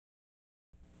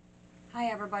Hi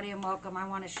everybody and welcome. I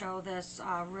want to show this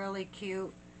really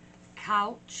cute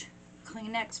couch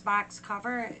Kleenex box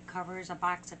cover. It covers a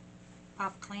box of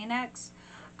puff Kleenex.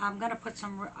 I'm going to put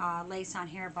some lace on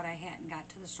here, but I hadn't got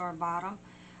to the store and bought them.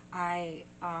 I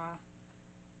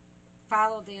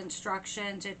followed the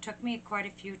instructions. It took me quite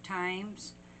a few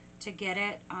times to get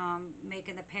it,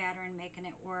 making the pattern, making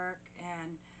it work,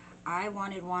 and I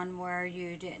wanted one where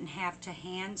you didn't have to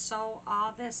hand sew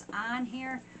all this on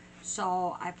here.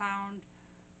 So I found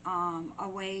a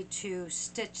way to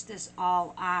stitch this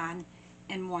all on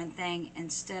in one thing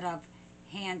instead of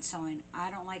hand sewing. I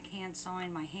don't like hand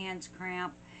sewing, my hands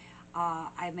cramp.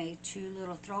 I made two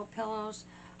little throw pillows.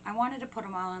 I wanted to put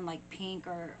them all in like pink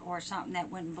or something that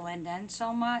wouldn't blend in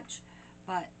so much,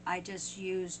 but I just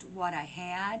used what I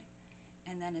had.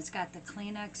 And then it's got the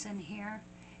Kleenex in here.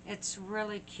 It's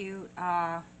really cute.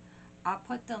 I'll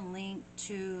put the link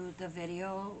to the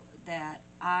video that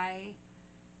I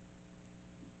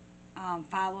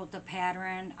followed the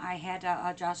pattern. I had to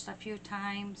adjust a few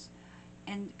times,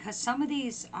 and because some of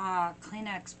these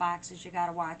Kleenex boxes you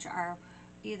gotta watch are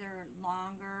either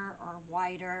longer or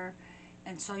wider,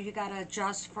 and so you gotta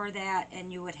adjust for that,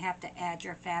 and you would have to add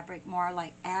your fabric more.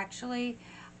 Like actually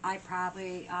I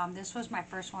probably this was my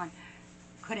first one,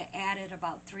 could have added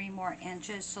about 3 more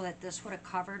inches so that this would have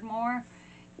covered more,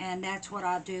 and that's what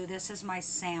I'll do. This is my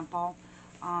sample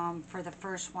for the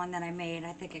first one that I made.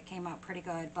 I think it came out pretty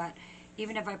good, but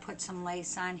even if I put some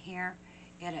lace on here,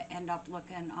 it'll end up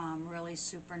looking really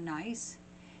super nice.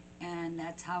 And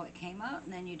that's how it came out.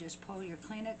 And then you just pull your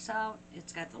Kleenex out.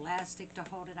 It's got the elastic to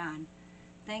hold it on.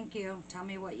 Thank you. Tell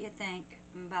me what you think.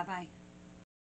 Bye-bye.